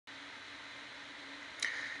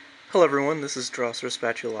Hello everyone, this is Drosera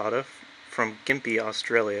spatulata from Gympie,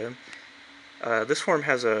 Australia. This form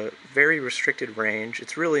has a very restricted range.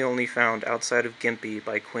 It's really only found outside of Gympie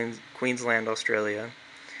by Queensland, Australia.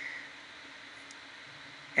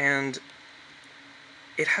 And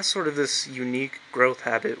it has sort of this unique growth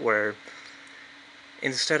habit where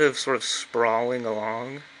instead of sort of sprawling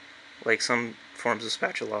along, like some forms of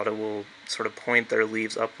spatulata will sort of point their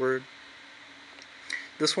leaves upward,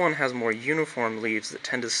 this one has more uniform leaves that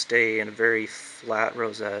tend to stay in a very flat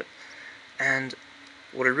rosette. And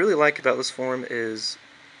what I really like about this form is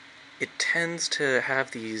it tends to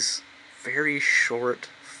have these very short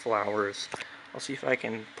flowers. I'll see if I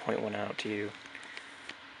can point one out to you.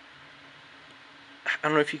 I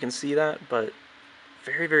don't know if you can see that, but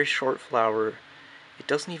very, very short flower. It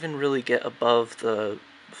doesn't even really get above the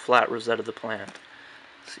flat rosette of the plant.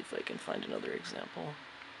 Let's see if I can find another example.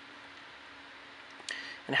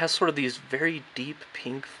 And it has sort of these very deep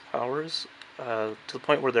pink flowers to the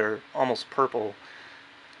point where they're almost purple.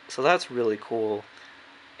 So that's really cool.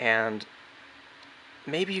 And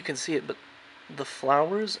maybe you can see it, but the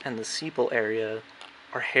flowers and the sepal area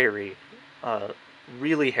are hairy,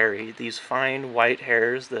 really hairy. These fine white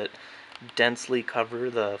hairs that densely cover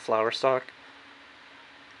the flower stalk.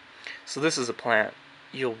 So this is a plant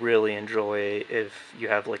you'll really enjoy if you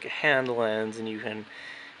have like a hand lens and you can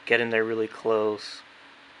get in there really close.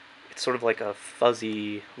 It's sort of like a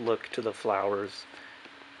fuzzy look to the flowers.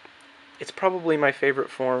 It's probably my favorite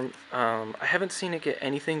form. I haven't seen it get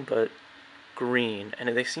anything but green, and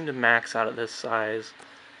they seem to max out at this size.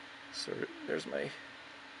 So there's my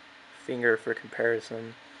finger for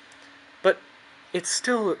comparison. But it's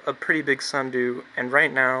still a pretty big sundew, and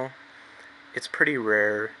right now it's pretty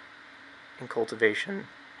rare in cultivation.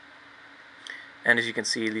 And as you can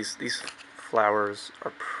see, these flowers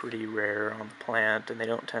are pretty rare on the plant, and they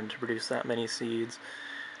don't tend to produce that many seeds.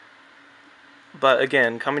 But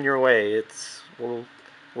again, coming your way, we'll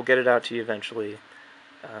get it out to you eventually.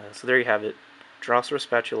 So there you have it, Drosera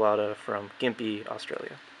spatulata from Gympie,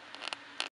 Australia.